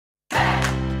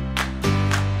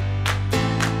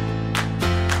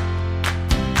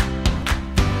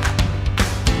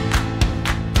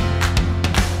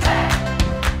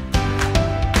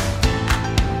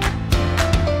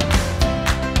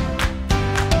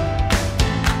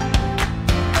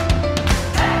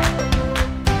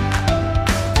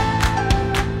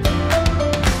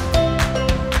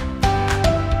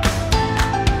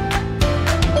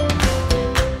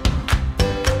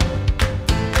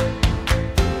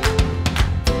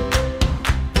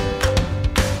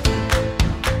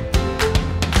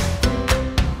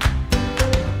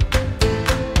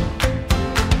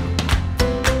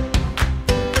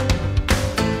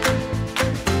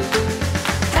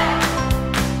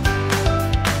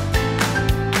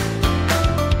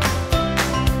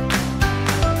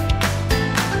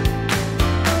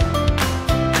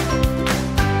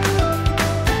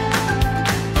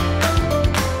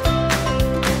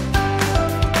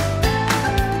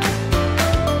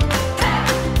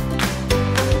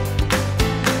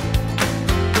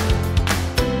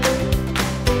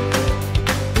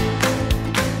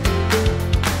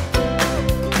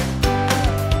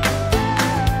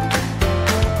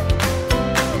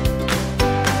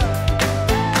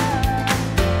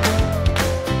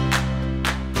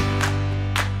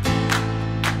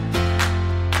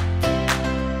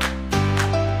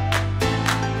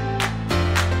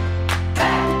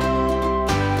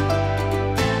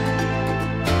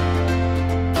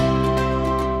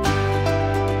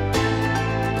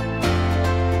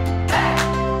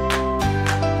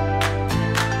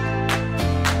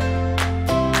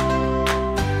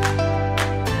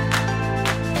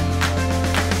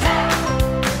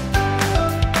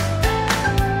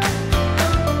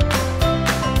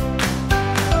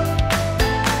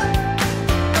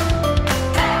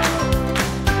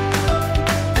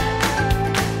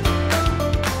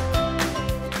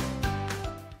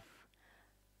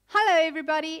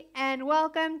everybody, and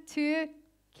welcome to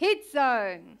Kids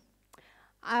Zone.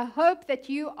 I hope that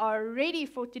you are ready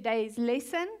for today's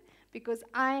lesson because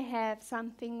I have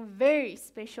something very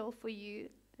special for you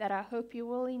that I hope you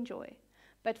will enjoy.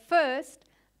 But first,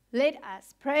 let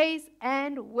us praise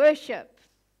and worship.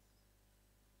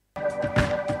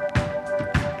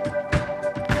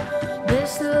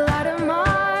 This light of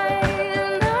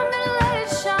mine, I'm gonna let it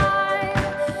shine.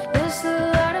 This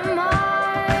light of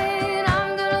mine,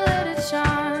 I'm gonna let it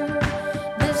shine.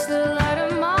 This light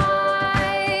of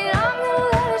mine, I'm gonna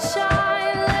let it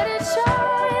shine. Let it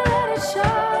shine, let it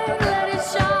shine, let it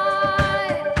shine.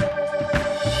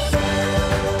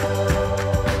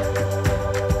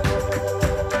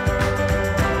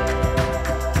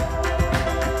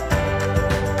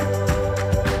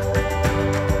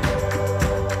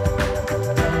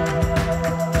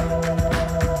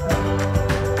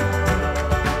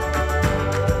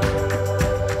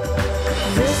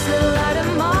 This light of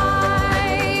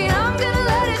mine, I'm gonna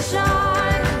let it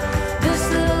shine. This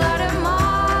light of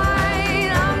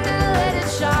mine, I'm gonna let it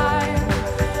shine.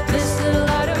 This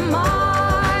light of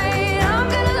mine, I'm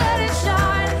gonna let it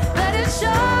shine. Let it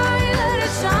shine, let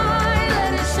it shine,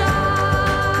 let it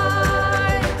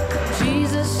shine.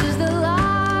 Jesus is the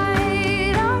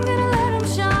light, I'm gonna let him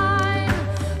shine.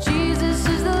 Jesus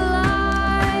is the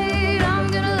light, I'm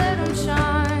gonna let him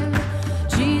shine.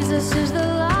 Jesus is the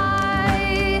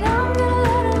light, I'm gonna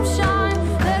let him shine.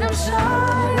 Let him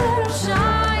shine, let him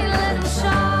shine, let him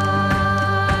shine.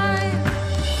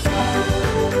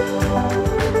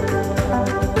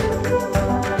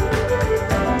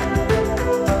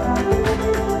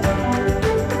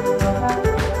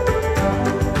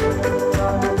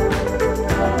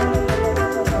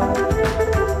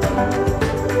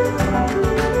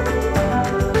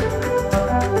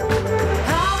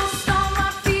 I will stomp my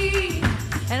feet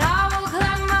and I will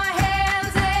clap my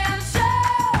hands and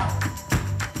shout,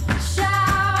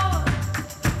 shout.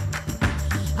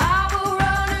 I will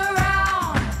run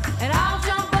around and I'll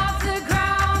jump off the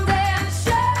ground and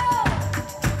shout,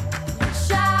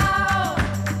 shout.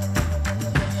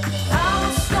 I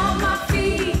will stomp my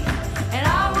feet and I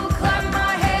will clap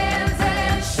my hands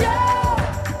and shout,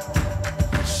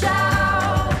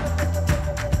 shout.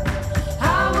 I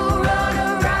will run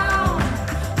around,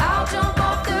 I'll jump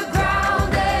off the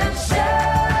ground and shout,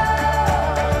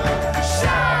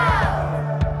 shout.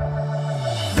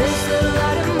 This little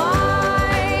light of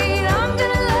mine, I'm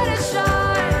gonna let it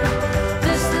shine.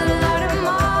 This little light of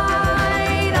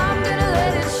mine, I'm gonna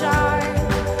let it shine.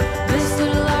 This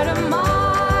little light of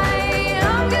mine,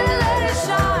 I'm gonna let it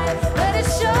shine. Let it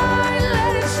shine,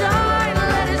 let it shine,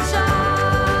 let it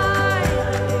shine.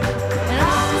 And I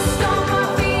will stomp my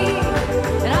feet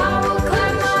and I will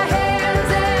clap my hands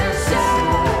and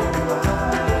shout,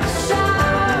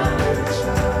 shout.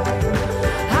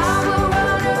 I will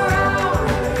run around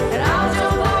and I'll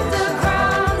jump off the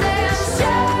ground and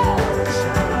shout,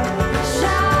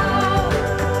 shout.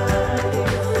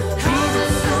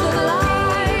 Jesus is the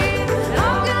light,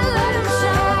 I'm gonna let him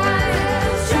shine.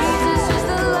 Jesus is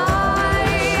the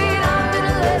light, I'm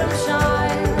gonna let him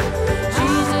shine.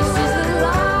 Jesus is the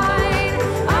light,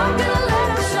 I'm gonna let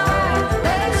him shine.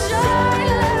 Let it shine,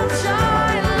 let him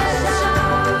shine, let it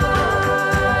shine.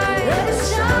 Let it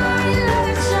shine, let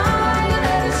it shine,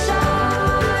 let it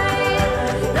shine.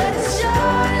 Let it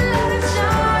shine, let it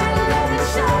shine, let it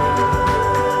shine.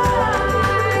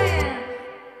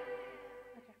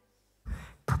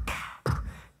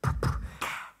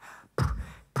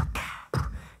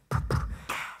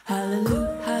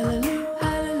 Hallelujah, hallelujah,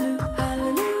 hallelujah,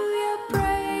 hallelujah,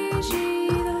 praise ye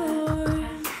the Lord.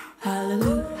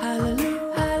 Hallelujah, hallelujah,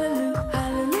 hallelujah,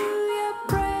 hallelujah,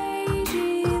 praise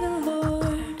ye the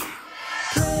Lord.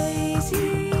 Praise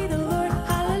ye the Lord,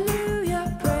 hallelujah,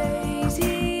 praise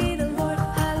ye the Lord,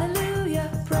 hallelujah,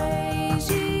 praise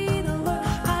ye the Lord,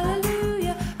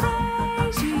 hallelujah,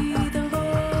 praise ye the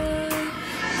Lord.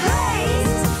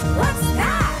 Praise, what's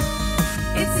that?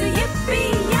 It's a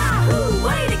yippee yahoo,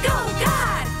 way to go, God!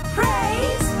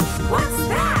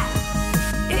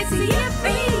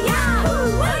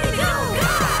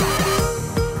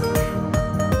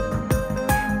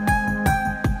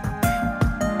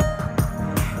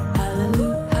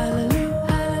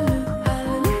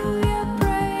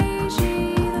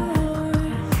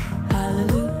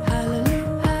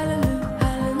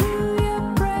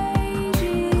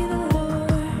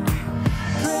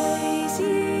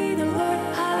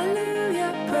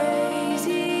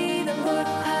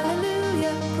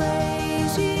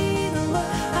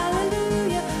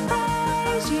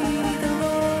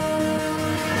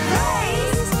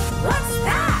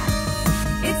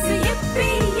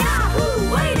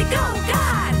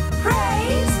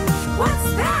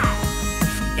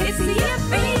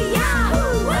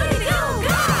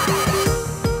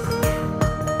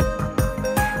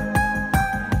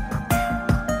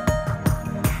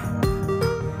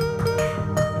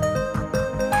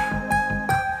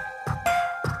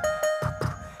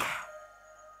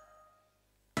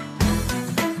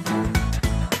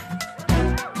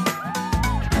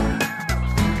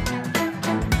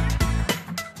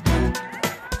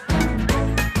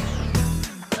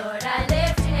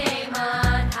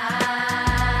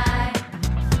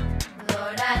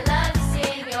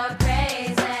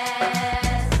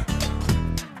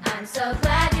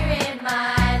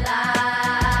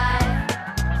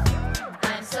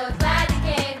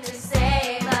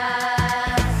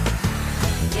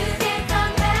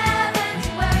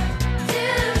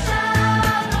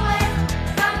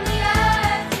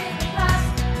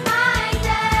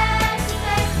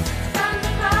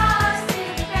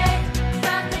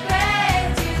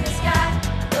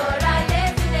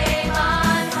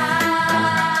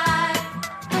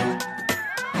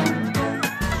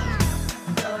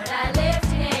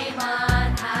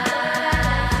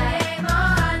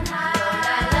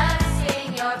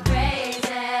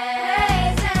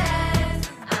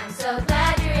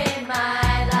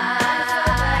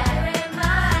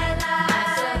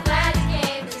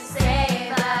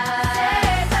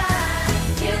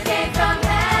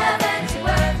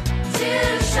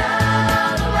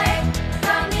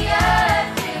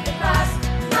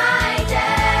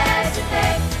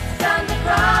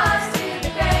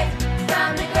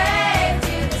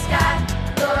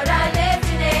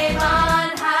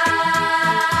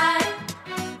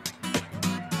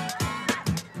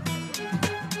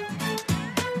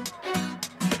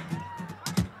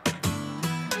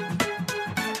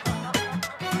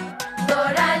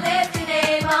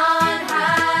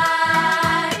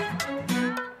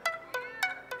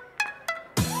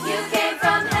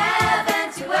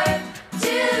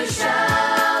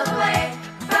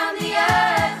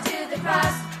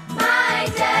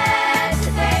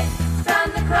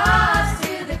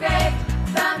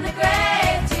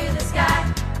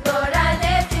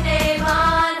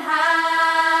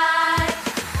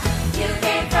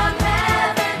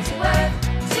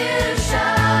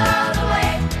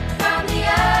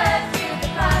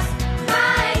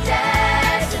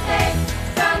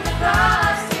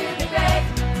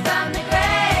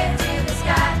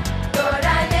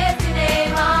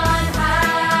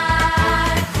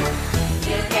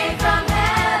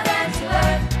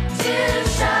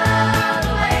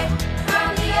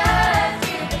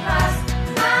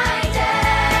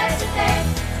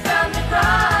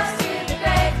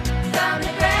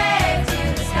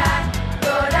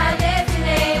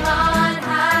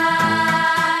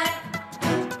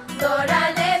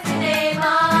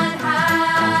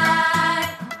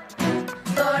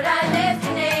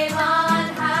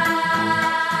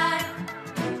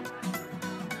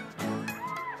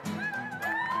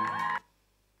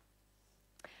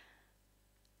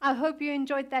 hope you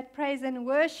enjoyed that praise and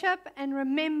worship. And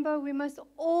remember, we must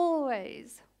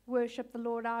always worship the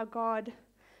Lord our God.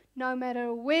 No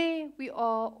matter where we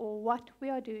are or what we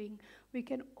are doing, we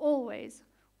can always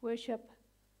worship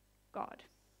God.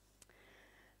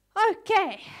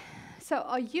 Okay, so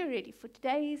are you ready for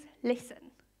today's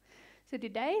lesson? So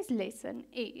today's lesson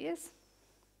is,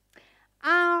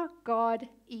 our God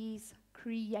is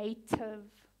creative.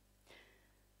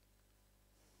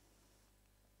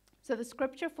 So the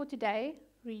scripture for today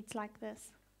reads like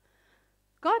this.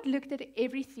 God looked at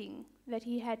everything that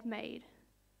he had made,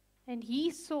 and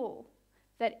he saw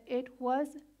that it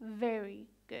was very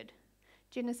good.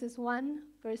 Genesis 1,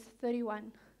 verse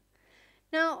 31.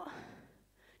 Now,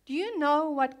 do you know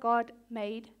what God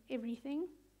made everything?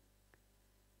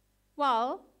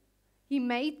 Well, he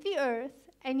made the earth,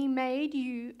 and he made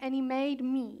you, and he made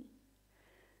me.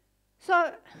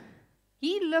 So,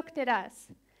 he looked at us,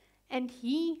 and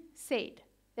he said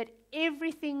that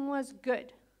everything was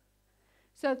good.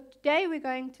 So today we're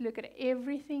going to look at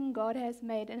everything God has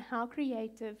made and how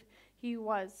creative he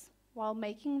was while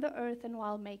making the earth and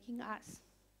while making us.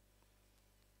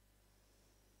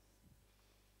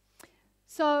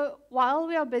 So while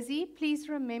we are busy, please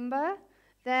remember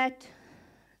that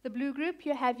the blue group,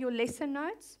 you have your lesson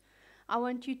notes. I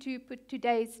want you to put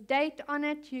today's date on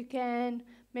it. You can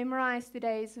memorize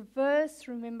today's verse.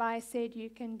 Remember, I said you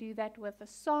can do that with a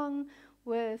song,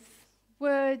 with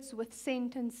words, with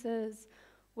sentences,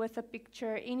 with a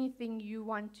picture, anything you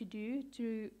want to do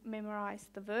to memorize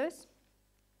the verse.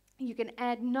 You can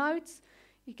add notes.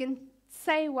 You can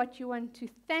say what you want to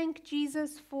thank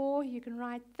Jesus for. You can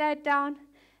write that down.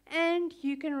 And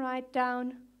you can write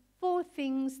down 4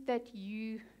 things that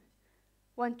you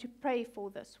want to pray for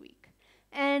this week.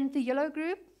 And the yellow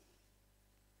group,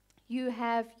 you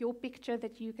have your picture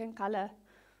that you can color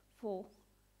for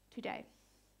today.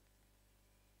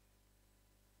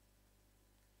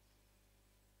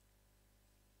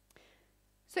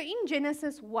 So in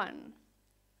Genesis 1,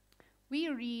 we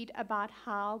read about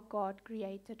how God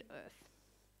created earth.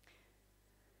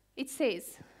 It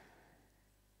says,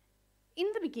 in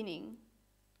the beginning,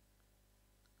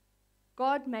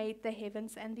 God made the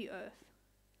heavens and the earth.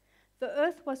 The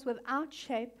earth was without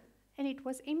shape, and it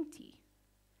was empty.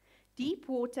 Deep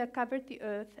water covered the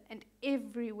earth, and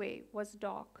everywhere was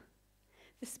dark.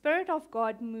 The Spirit of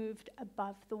God moved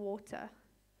above the water.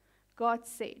 God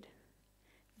said,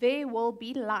 "There will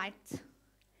be light,"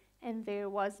 and there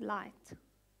was light.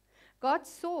 God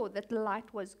saw that the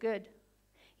light was good.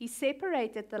 He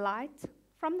separated the light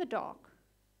from the dark.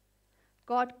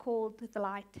 God called the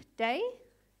light day,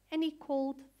 and he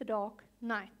called the dark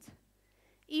night.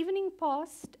 Evening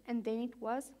passed, and then it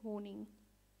was morning.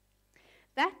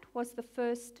 That was the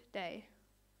first day.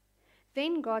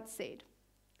 Then God said,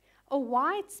 "A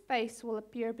wide space will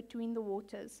appear between the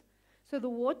waters, so the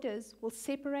waters will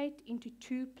separate into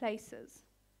 2 places."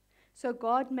 So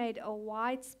God made a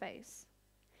wide space.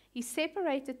 He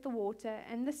separated the water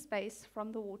and the space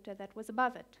from the water that was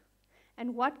above it.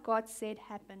 And what God said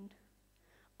happened.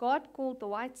 God called the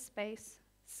white space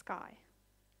sky.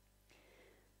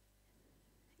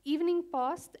 Evening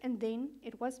passed, and then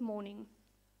it was morning.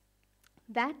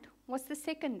 That was the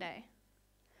second day.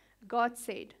 God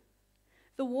said,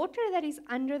 "The water that is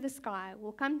under the sky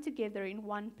will come together in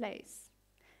one place.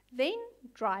 Then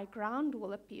dry ground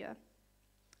will appear."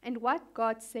 And what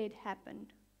God said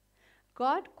happened.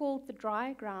 God called the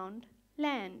dry ground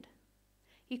land.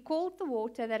 He called the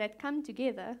water that had come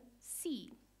together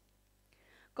sea.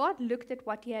 God looked at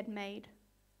what he had made.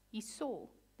 He saw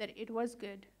that it was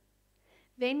good.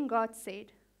 Then God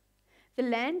said, "The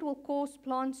land will cause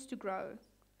plants to grow.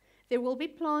 There will be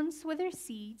plants with their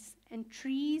seeds and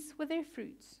trees with their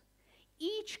fruits.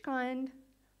 Each kind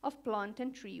of plant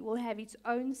and tree will have its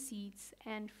own seeds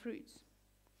and fruits."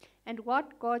 And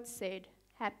what God said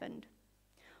happened.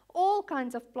 All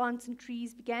kinds of plants and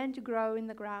trees began to grow in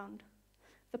the ground.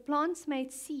 The plants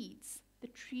made seeds, the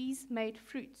trees made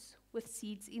fruits with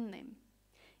seeds in them.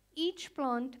 Each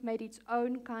plant made its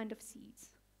own kind of seeds.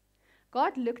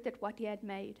 God looked at what he had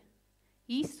made.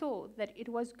 He saw that it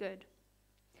was good.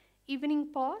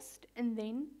 Evening passed, and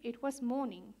then it was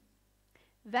morning.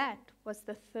 That was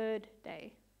the third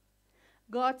day.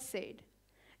 God said,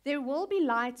 "There will be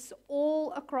lights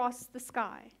all across the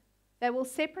sky. They will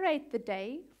separate the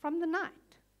day from the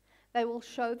night. They will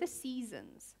show the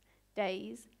seasons,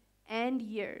 days, and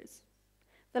years.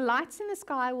 The lights in the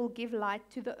sky will give light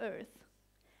to the earth."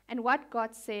 And what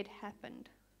God said happened.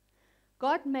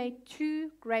 God made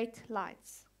 2 great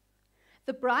lights.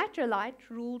 The brighter light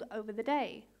ruled over the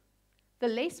day. The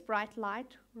less bright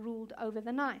light ruled over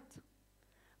the night.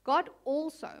 God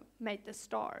also made the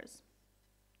stars.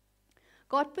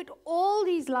 God put all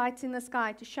these lights in the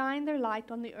sky to shine their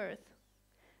light on the earth.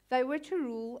 They were to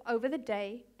rule over the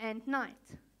day and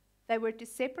night. They were to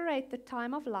separate the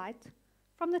time of light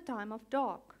from the time of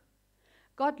dark.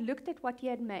 God looked at what he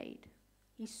had made.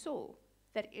 He saw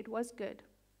that it was good.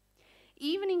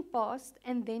 Evening passed,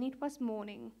 and then it was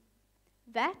morning.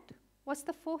 That was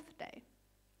the fourth day.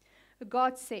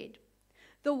 God said,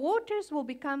 "The waters will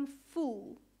become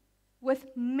full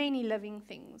with many living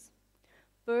things.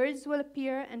 Birds will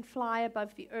appear and fly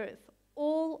above the earth,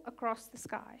 all across the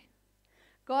sky."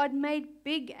 God made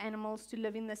big animals to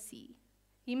live in the sea.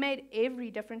 He made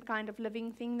every different kind of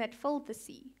living thing that filled the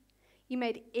sea. He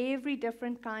made every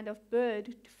different kind of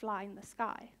bird to fly in the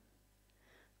sky.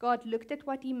 God looked at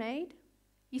what he made.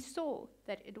 He saw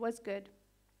that it was good.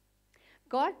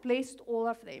 God blessed all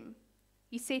of them.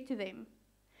 He said to them,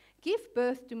 "Give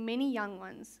birth to many young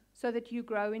ones, so that you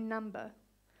grow in number.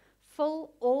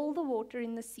 Fill all the water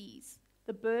in the seas.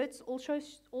 The birds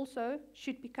also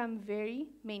should become very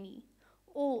many,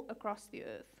 all across the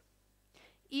earth."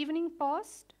 Evening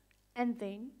passed, and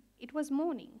then it was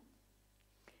morning.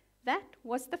 That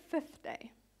was the fifth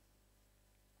day.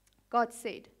 God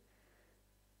said,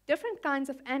 "Different kinds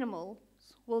of animals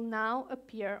will now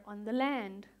appear on the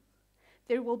land.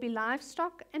 There will be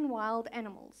livestock and wild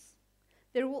animals.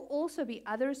 There will also be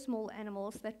other small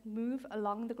animals that move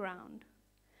along the ground.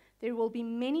 There will be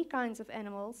many kinds of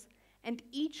animals, and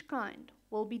each kind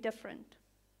will be different."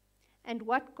 And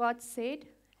what God said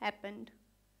happened.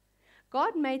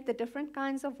 God made the different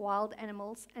kinds of wild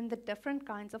animals and the different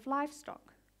kinds of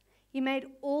livestock. He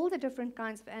made all the different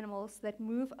kinds of animals that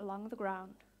move along the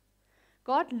ground.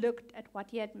 God looked at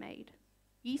what he had made.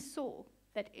 He saw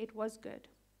that it was good.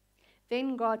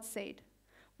 Then God said,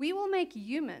 "We will make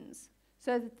humans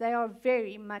so that they are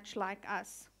very much like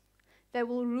us. They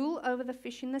will rule over the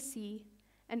fish in the sea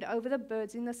and over the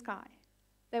birds in the sky.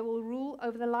 They will rule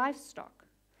over the livestock.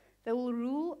 They will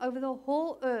rule over the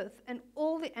whole earth and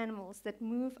all the animals that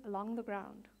move along the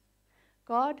ground."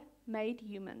 God made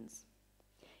humans.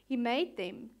 He made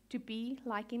them to be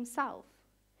like himself.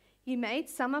 He made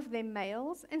some of them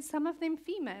males and some of them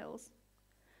females.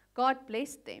 God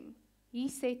blessed them. He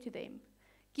said to them,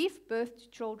 "Give birth to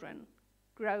children,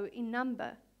 grow in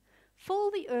number,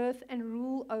 fill the earth and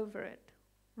rule over it.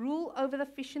 Rule over the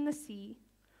fish in the sea,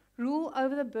 rule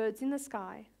over the birds in the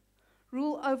sky,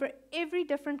 rule over every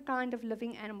different kind of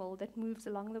living animal that moves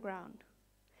along the ground."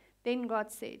 Then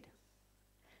God said,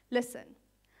 "Listen,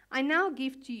 I now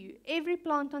give to you every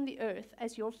plant on the earth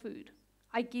as your food.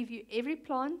 I give you every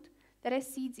plant that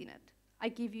has seeds in it. I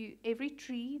give you every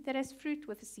tree that has fruit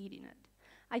with a seed in it.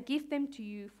 I give them to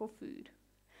you for food.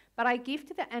 But I give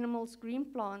to the animals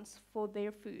green plants for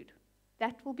their food.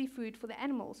 That will be food for the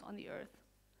animals on the earth.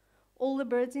 All the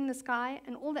birds in the sky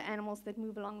and all the animals that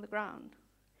move along the ground.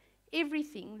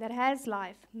 Everything that has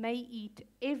life may eat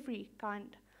every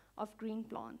kind of green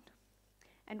plant."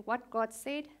 And what God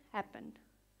said happened.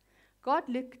 God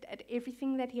looked at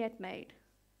everything that he had made.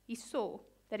 He saw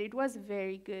that it was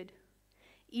very good.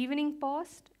 Evening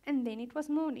passed, and then it was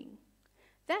morning.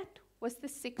 That was the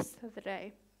sixth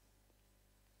day.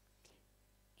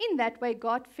 In that way,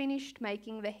 God finished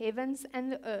making the heavens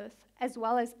and the earth, as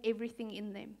well as everything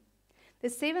in them. The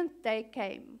seventh day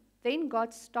came. Then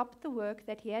God stopped the work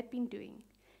that he had been doing.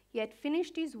 He had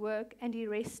finished his work, and he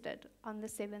rested on the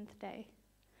seventh day.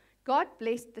 God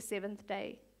blessed the seventh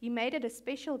day. He made it a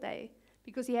special day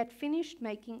because he had finished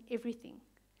making everything.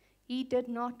 He did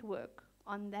not work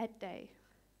on that day.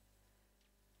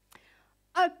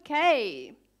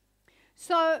 Okay,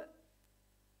 so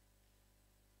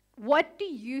what do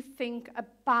you think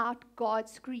about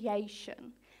God's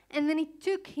creation? And then it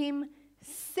took him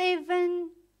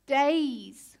 7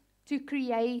 days to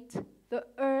create the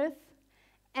earth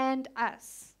and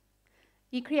us.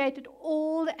 He created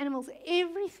all the animals,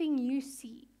 everything you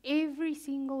see, every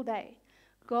single day,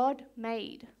 God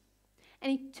made.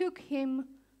 And it took him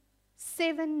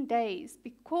 7 days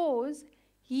because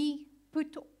he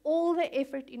put all the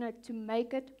effort in it to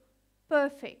make it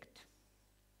perfect.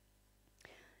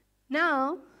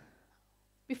 Now,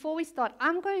 before we start,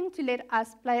 I'm going to let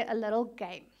us play a little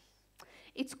game.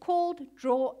 It's called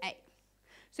Draw A.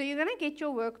 So you're going to get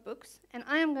your workbooks, and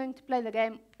I am going to play the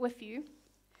game with you.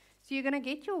 So you're going to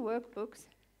get your workbooks,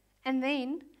 and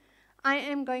then I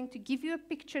am going to give you a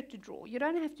picture to draw. You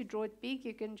don't have to draw it big,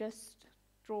 you can just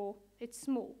draw it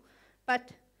small.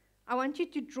 But I want you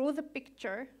to draw the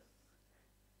picture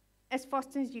as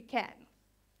fast as you can.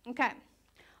 Okay,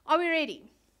 are we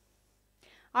ready?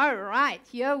 All right,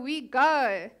 here we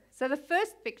go. So the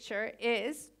first picture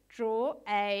is draw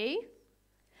a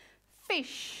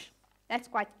fish. That's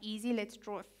quite easy. Let's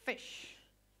draw a fish.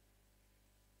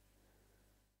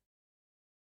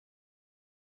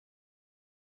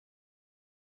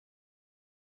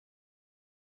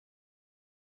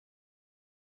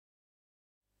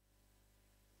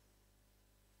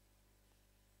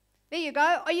 There you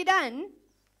go. Are you done?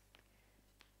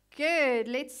 Good.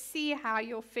 Let's see how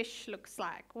your fish looks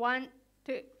like. 1,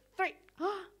 2, 3.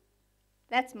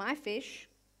 That's my fish.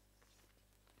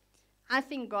 I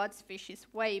think God's fish is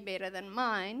way better than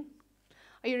mine.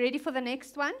 Are you ready for the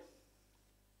next one?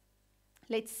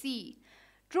 Let's see.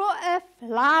 Draw a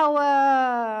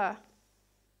flower.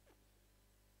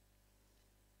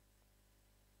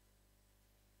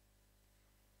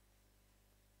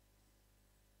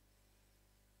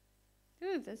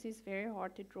 Ooh, this is very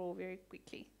hard to draw very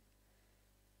quickly.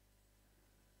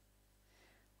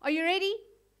 Are you ready?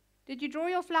 Did you draw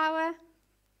your flower?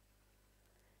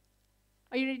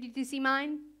 Are you ready to see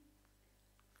mine?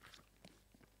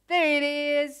 There it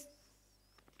is.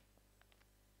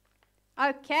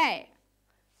 Okay.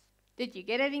 Did you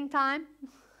get it in time?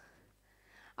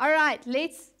 All right,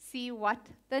 let's see what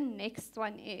the next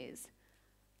one is.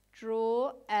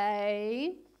 Draw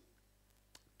a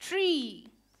tree.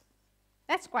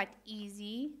 That's quite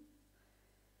easy.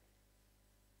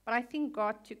 But I think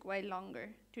God took way longer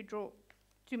to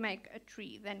make a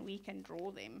tree than we can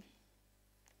draw them.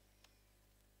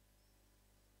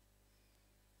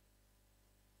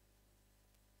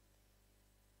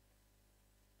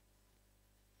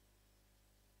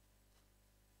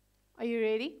 Are you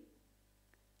ready?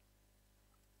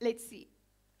 Let's see.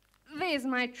 There's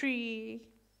my tree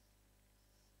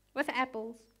with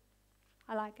apples.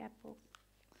 I like apples.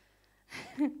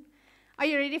 Are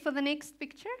you ready for the next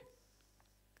picture?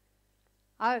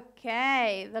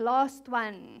 Okay, the last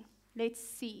one. Let's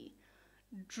see.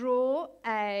 Draw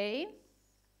a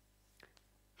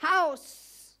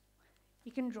house.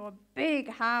 You can draw a big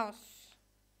house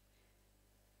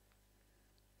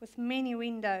with many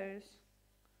windows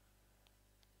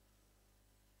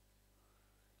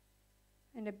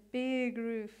and a big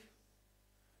roof.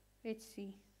 Let's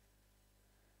see.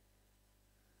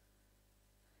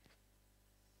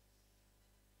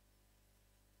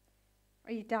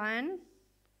 Are you done?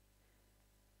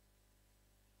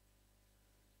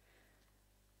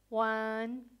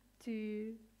 1,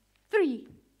 2, 3.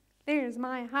 There's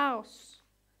my house.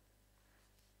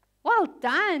 Well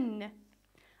done.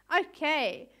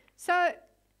 Okay, so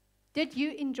did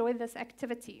you enjoy this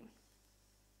activity?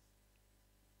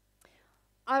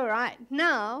 All right,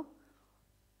 now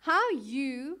how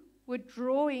you were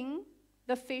drawing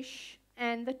the fish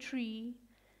and the tree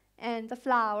and the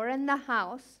flower and the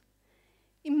house,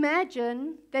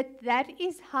 imagine that that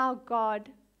is how God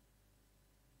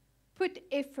put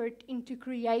effort into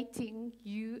creating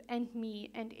you and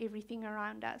me and everything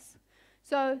around us.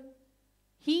 So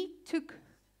He took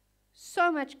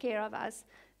so much care of us,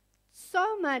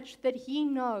 so much that He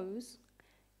knows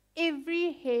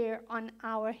every hair on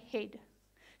our head.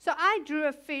 So I drew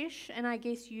a fish, and I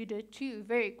guess you did too,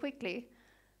 very quickly.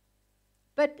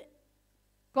 But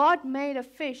God made a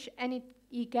fish, and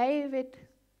He gave it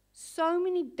so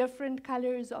many different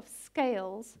colors of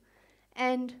scales,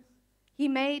 and He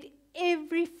made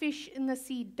every fish in the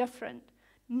sea different.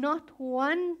 Not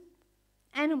one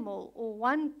animal or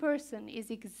one person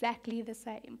is exactly the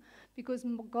same, because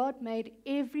God made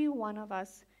every one of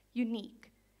us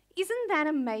unique. Isn't that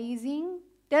amazing?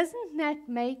 Doesn't that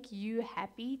make you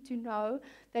happy to know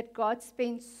that God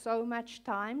spent so much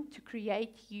time to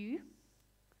create you?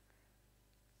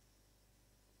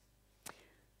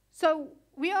 So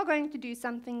we are going to do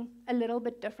something a little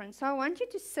bit different. So I want you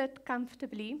to sit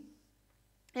comfortably,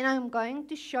 and I'm going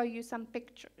to show you some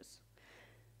pictures.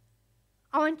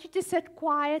 I want you to sit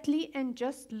quietly and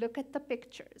just look at the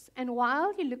pictures. And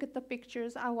while you look at the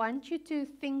pictures, I want you to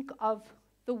think of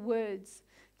the words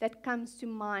that comes to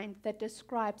mind that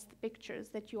describes the pictures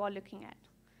that you are looking at.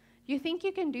 You think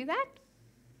you can do that?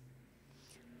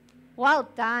 Well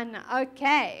done.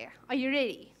 Okay. Are you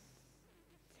ready?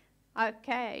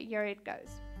 Okay, here it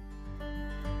goes.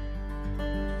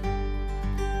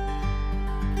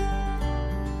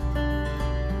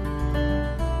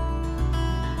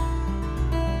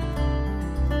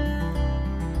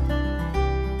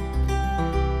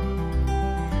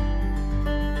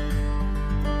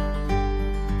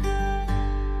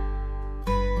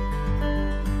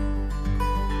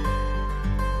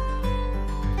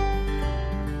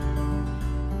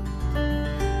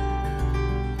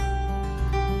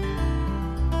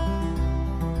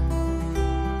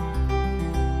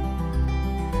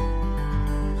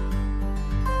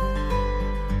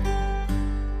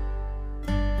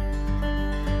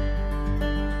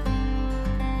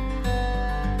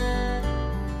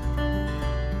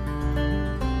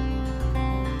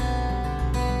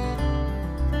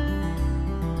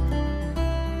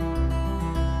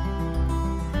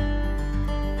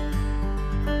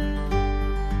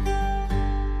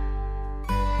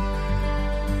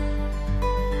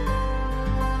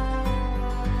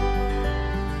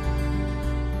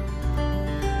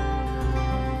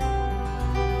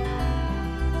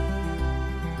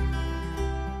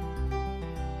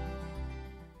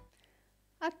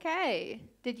 Okay,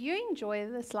 did you enjoy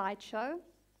the slideshow?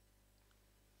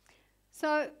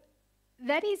 So,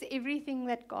 that is everything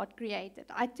that God created.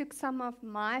 I took some of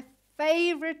my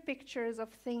favorite pictures of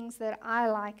things that I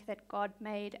like that God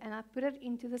made and I put it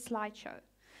into the slideshow.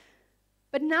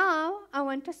 But now I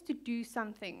want us to do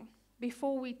something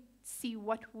before we see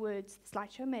what words the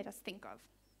slideshow made us think of.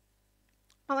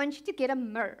 I want you to get a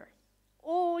mirror,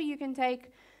 or you can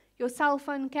take your cell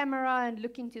phone camera and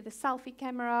look into the selfie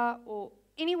camera, or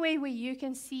anywhere where you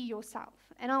can see yourself.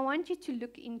 And I want you to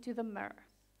look into the mirror.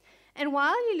 And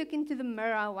while you look into the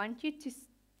mirror, I want you to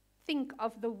think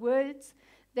of the words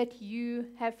that you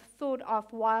have thought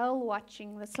of while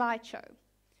watching the slideshow.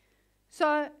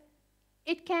 So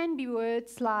it can be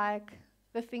words like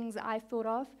the things I thought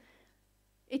of.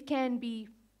 It can be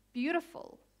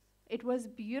beautiful. It was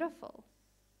beautiful.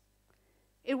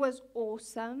 It was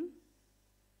awesome.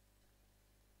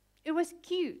 It was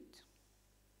cute.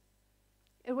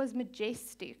 It was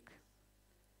majestic.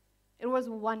 It was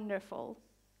wonderful.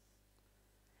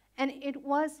 And it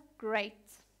was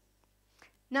great.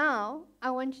 Now,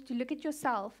 I want you to look at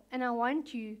yourself and I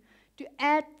want you to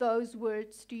add those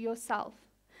words to yourself.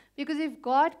 Because if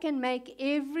God can make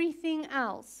everything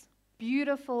else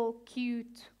beautiful,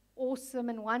 cute, awesome,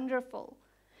 and wonderful,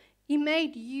 He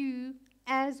made you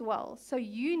as well. So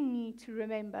you need to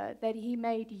remember that He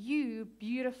made you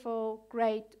beautiful,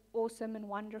 great, awesome, and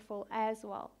wonderful as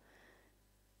well.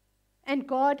 And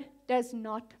God does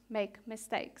not make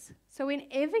mistakes. So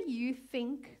whenever you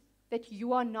think that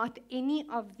you are not any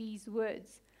of these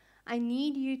words, I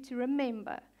need you to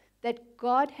remember that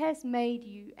God has made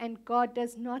you and God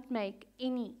does not make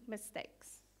any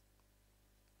mistakes.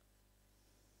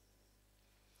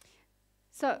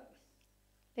 So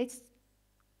let's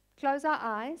close our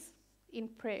eyes in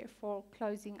prayer for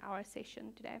closing our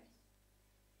session today.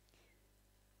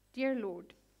 Dear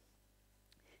Lord,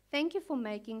 thank you for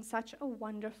making such a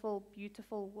wonderful,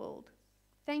 beautiful world.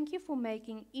 Thank you for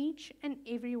making each and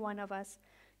every one of us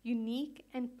unique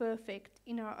and perfect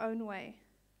in our own way.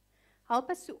 Help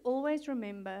us to always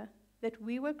remember that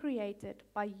we were created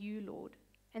by you, Lord,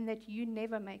 and that you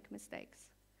never make mistakes.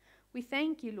 We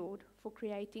thank you, Lord, for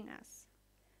creating us.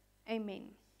 Amen.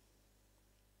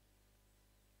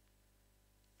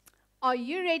 Are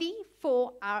you ready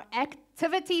for our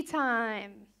activity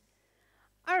time?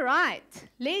 All right,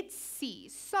 let's see.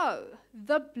 So,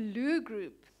 the blue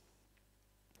group.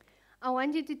 I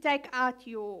want you to take out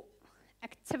your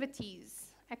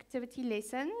activities, activity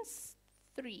lessons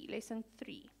 3, lesson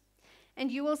 3.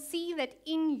 And you will see that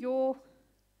in your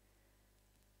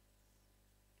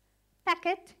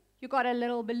packet, you got a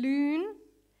little balloon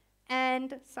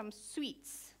and some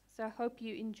sweets. So I hope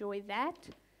you enjoy that.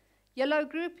 Yellow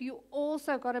group, you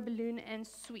also got a balloon and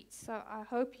sweets. So I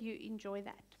hope you enjoy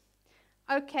that.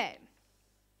 Okay.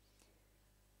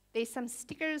 There's some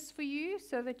stickers for you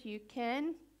so that you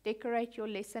can decorate your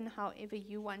lesson however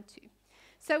you want to.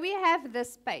 So we have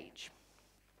this page.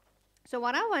 So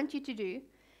what I want you to do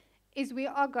is we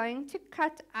are going to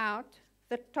cut out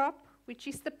the top, which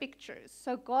is the pictures.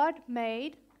 So God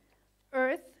made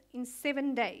earth in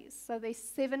 7 days. So there's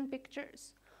 7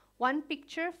 pictures. 1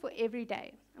 picture for every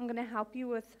day. I'm going to help you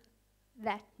with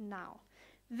that now.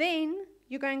 Then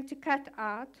you're going to cut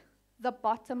out the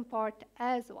bottom part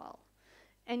as well.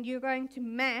 And you're going to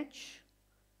match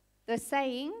the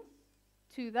saying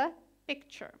to the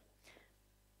picture.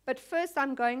 But first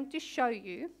I'm going to show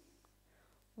you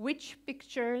which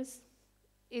pictures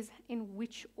is in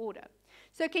which order.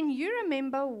 So can you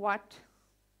remember what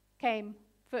came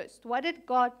first? What did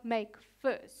God make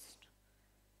first?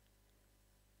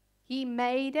 He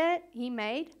made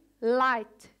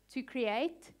light to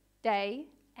create day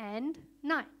and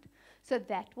night. So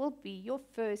that will be your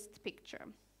first picture.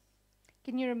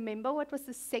 Can you remember what was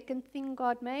the second thing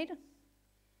God made?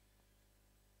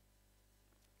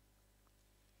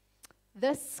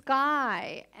 The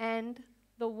sky and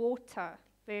the water.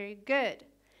 Very good.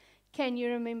 Can you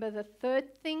remember the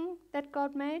third thing that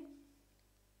God made?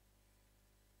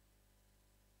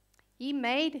 He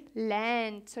made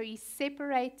land. So he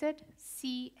separated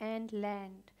sea and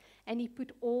land. And he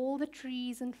put all the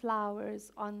trees and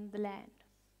flowers on the land.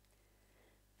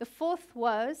 The fourth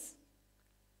was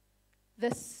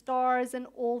the stars and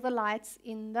all the lights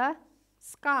in the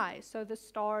sky. So the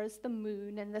stars, the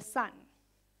moon, and the sun.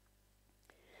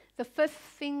 The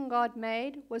fifth thing God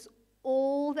made was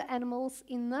all the animals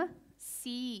in the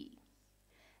sea.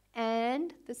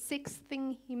 And the sixth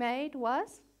thing he made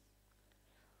was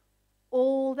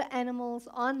all the animals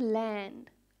on land.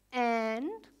 And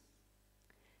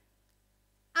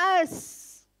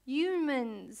us,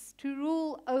 humans, to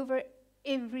rule over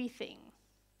everything.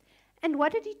 And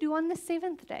what did he do on the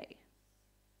seventh day?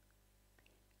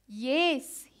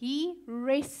 Yes, he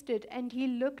rested and he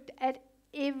looked at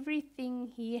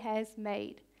everything he has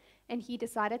made. And he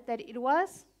decided that it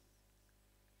was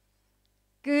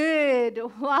good.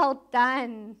 Well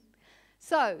done.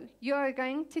 So, you're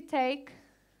going to take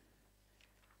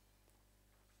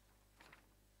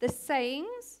the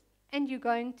sayings and you're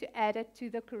going to add it to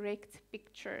the correct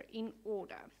picture in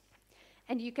order.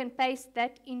 And you can paste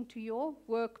that into your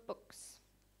workbooks.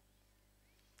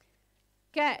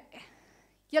 Okay,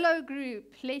 yellow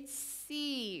group, let's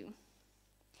see.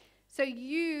 So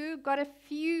you got a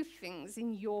few things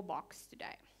in your box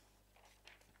today.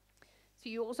 So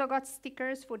you also got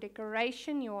stickers for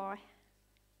decoration. You are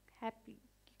happy,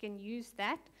 you can use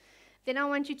that. Then I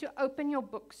want you to open your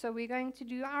book. So we're going to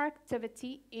do our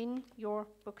activity in your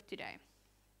book today.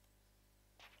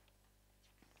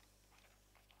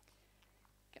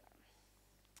 Okay.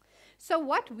 So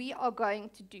what we are going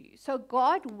to do, so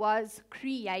God was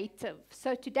creative.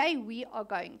 So today we are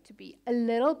going to be a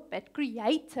little bit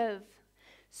creative.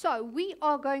 So we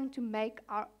are going to make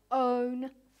our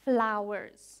own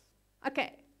flowers.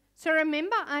 Okay. So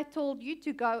remember I told you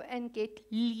to go and get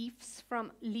leaves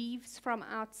from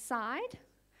outside.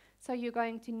 So you're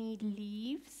going to need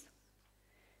leaves.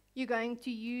 You're going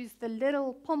to use the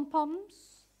little pom-poms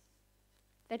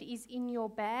that is in your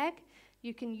bag.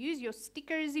 You can use your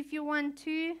stickers if you want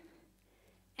to.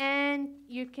 And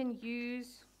you can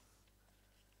use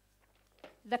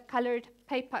the colored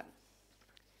paper.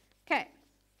 Okay.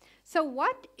 So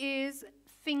what is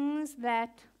things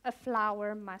that a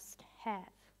flower must have?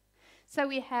 So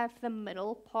we have the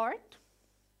middle part,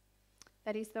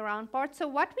 that is the round part. So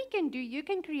what we can do, you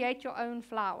can create your own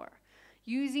flower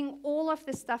using all of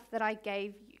the stuff that I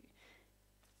gave you.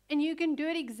 And you can do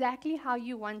it exactly how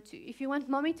you want to. If you want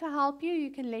mommy to help you,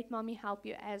 you can let mommy help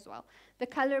you as well. The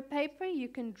color paper, you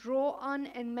can draw on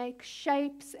and make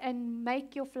shapes and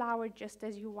make your flower just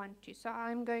as you want to. So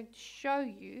I'm going to show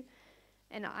you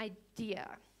an idea.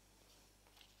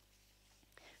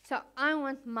 So I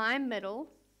want my middle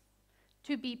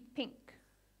to be pink.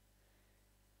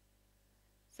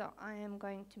 So I am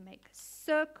going to make a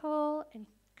circle and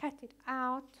cut it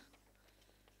out.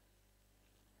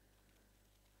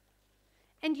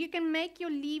 And you can make your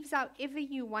leaves however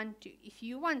you want to. If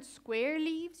you want square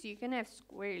leaves, you can have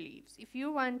square leaves. If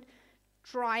you want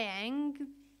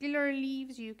triangular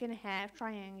leaves, you can have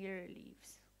triangular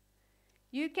leaves.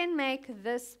 You can make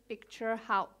this picture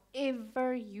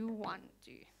however you want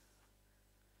to.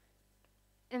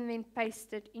 And then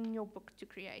paste it in your book to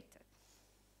create it.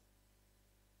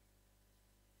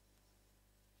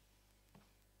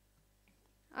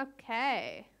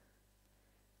 Okay.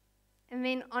 And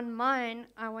then on mine,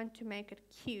 I want to make it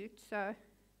cute, so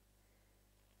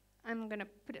I'm going to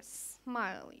put a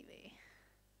smiley there.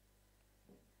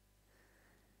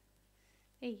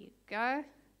 There you go.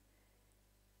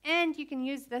 And you can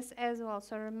use this as well,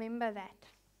 so remember that.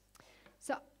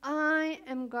 So I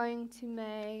am going to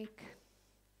make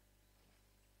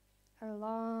a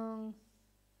long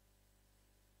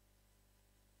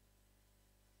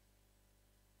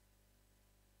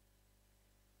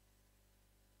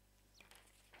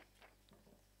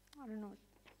I don't know.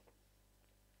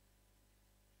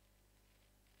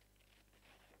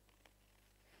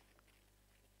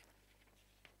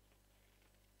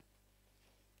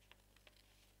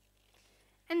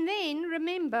 And then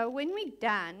remember, when we're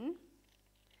done,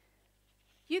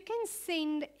 you can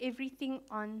send everything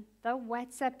on the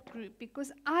WhatsApp group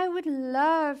because I would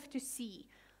love to see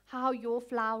how your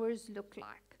flowers look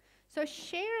like. So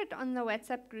share it on the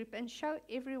WhatsApp group and show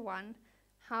everyone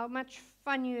how much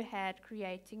fun you had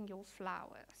creating your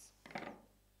flowers.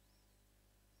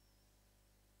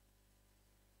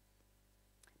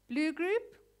 Blue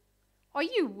group, are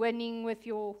you winning with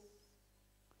your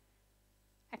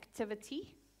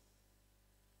activity?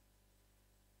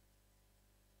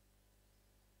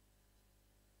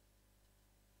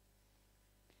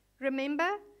 Remember,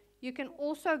 you can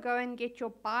also go and get your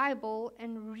Bible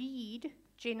and read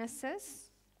Genesis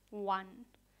 1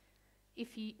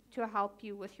 to help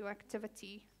you with your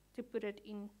activity, to put it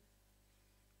in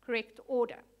correct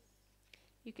order.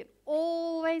 You can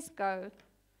always go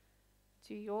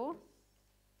to your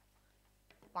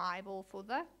Bible for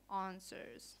the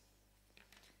answers.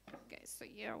 Okay, so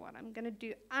here what I'm going to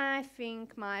do, I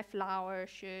think my flower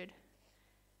should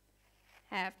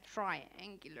have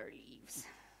triangular leaves.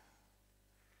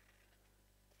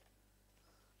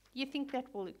 You think that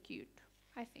will look cute?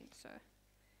 I think so.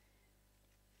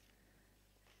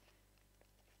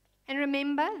 And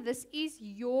remember, this is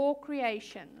your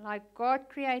creation. Like God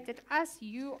created us,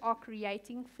 you are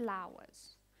creating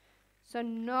flowers. So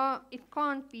no, it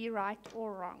can't be right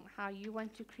or wrong. How you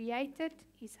want to create it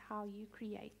is how you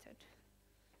create it.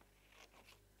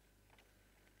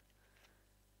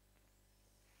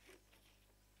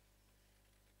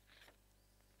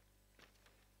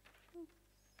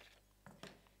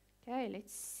 Okay,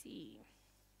 let's see.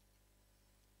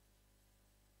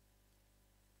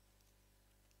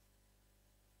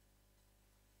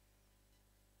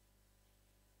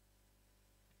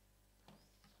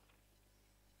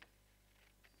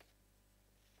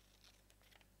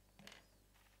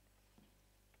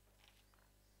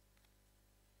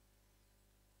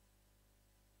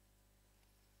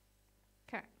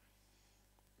 Okay.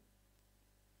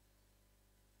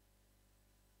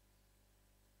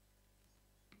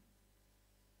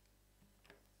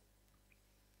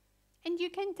 And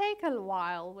you can take a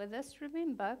while with this.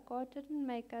 Remember, God didn't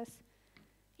make us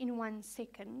in 1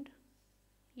 second.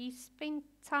 He spent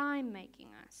time making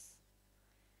us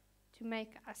to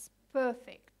make us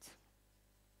perfect.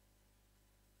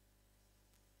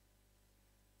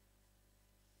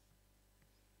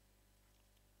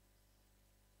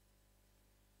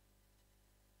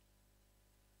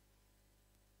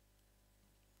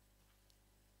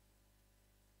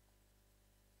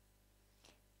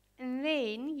 And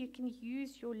then you can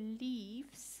use your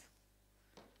leaves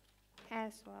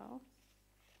as well.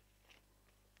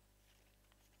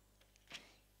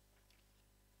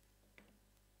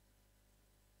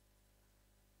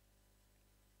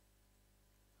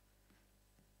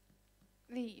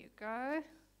 There you go.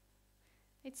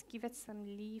 Let's give it some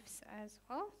leaves as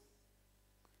well.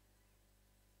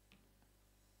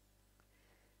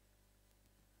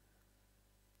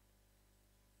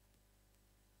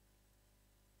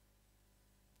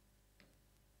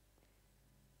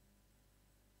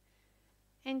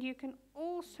 And you can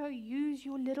also use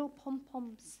your little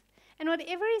pom-poms. And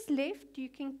whatever is left, you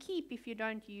can keep if you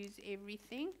don't use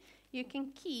everything. You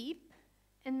can keep,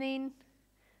 and then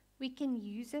we can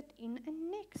use it in a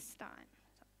next time.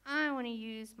 So I want to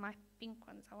use my pink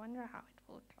ones. I wonder how it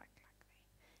will look like that.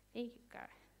 There you go.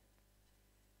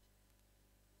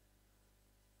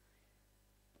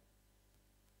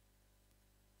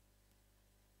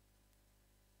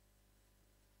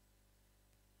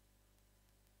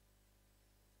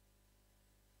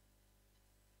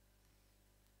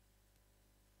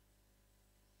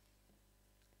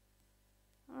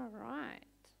 All right.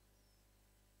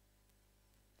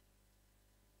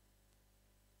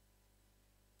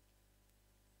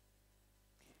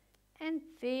 And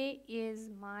there is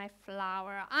my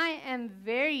flower. I am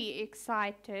very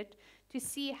excited to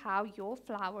see how your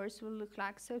flowers will look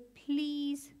like. So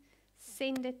please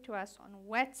send it to us on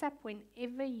WhatsApp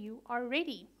whenever you are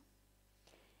ready.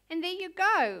 And there you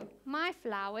go. My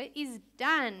flower is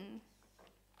done.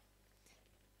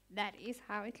 That is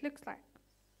how it looks like.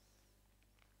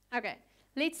 Okay,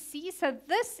 let's see. So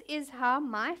this is how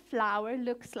my flower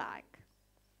looks like.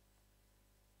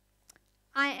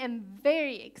 I am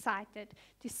very excited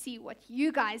to see what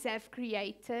you guys have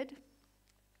created.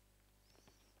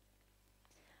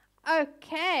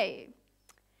 Okay.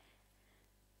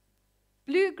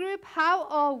 Blue group, how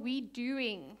are we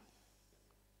doing?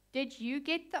 Did you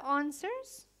get the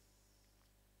answers?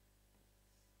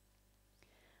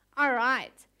 All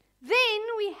right. Then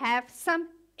we have some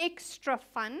extra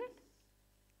fun.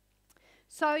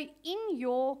 So in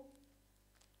your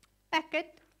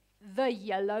packet, the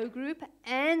yellow group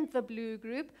and the blue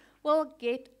group will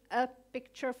get a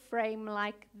picture frame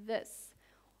like this.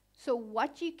 So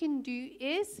what you can do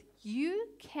is you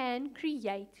can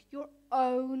create your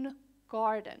own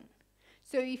garden.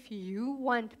 So if you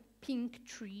want pink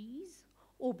trees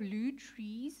or blue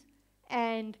trees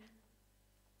and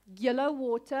yellow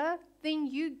water, then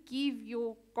you give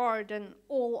your garden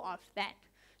all of that.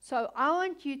 So I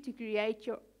want you to create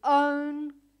your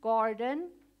own garden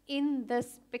in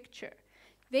this picture.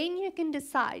 Then you can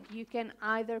decide. You can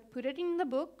either put it in the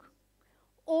book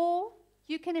or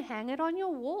you can hang it on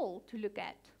your wall to look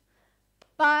at.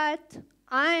 But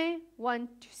I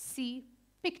want to see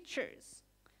pictures,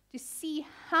 to see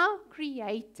how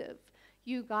creative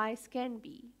you guys can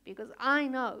be, because I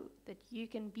know that you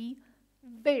can be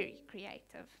very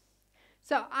creative.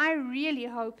 So I really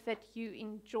hope that you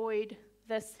enjoyed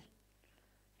this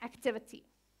activity.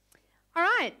 All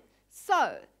right,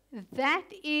 so that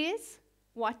is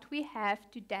what we have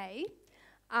today.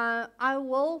 I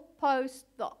will post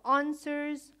the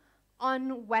answers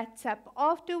on WhatsApp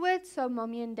afterwards so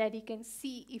Mommy and Daddy can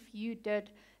see if you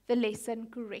did the lesson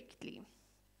correctly.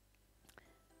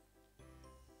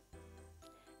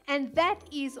 And that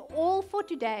is all for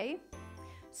today.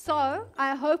 So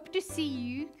I hope to see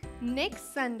you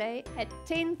next Sunday at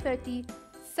 10:30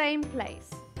 same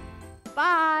place.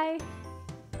 Bye.